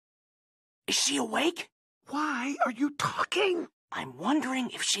Is she awake? Why are you talking? I'm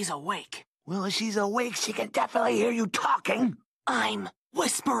wondering if she's awake. Well, if she's awake, she can definitely hear you talking. I'm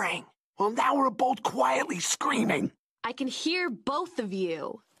whispering. Well, now we're both quietly screaming. I can hear both of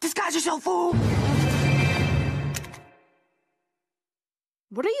you. Disguise yourself, fool!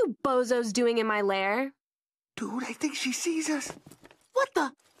 What are you bozos doing in my lair? Dude, I think she sees us. What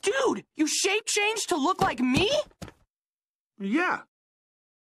the? Dude, you shape-changed to look like me? Yeah.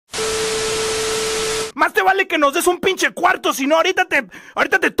 Más te vale que nos des un pinche cuarto, si no ahorita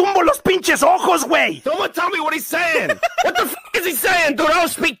te tumbo los pinches ojos, güey. Someone tell me what he's saying. What the f*** is he saying, dude? I don't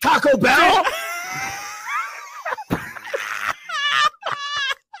speak Taco Bell.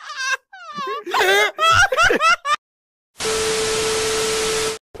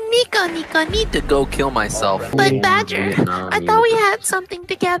 Nico, need to go kill myself. But Badger, I thought we had something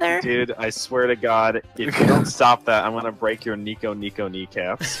together. Dude, I swear to God, if you don't stop that, I'm gonna break your Nico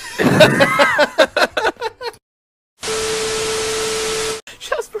kneecaps.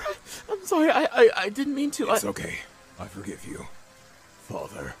 Jasper, I'm sorry, I didn't mean to. It's okay. I forgive you,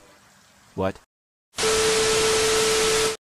 Father. What?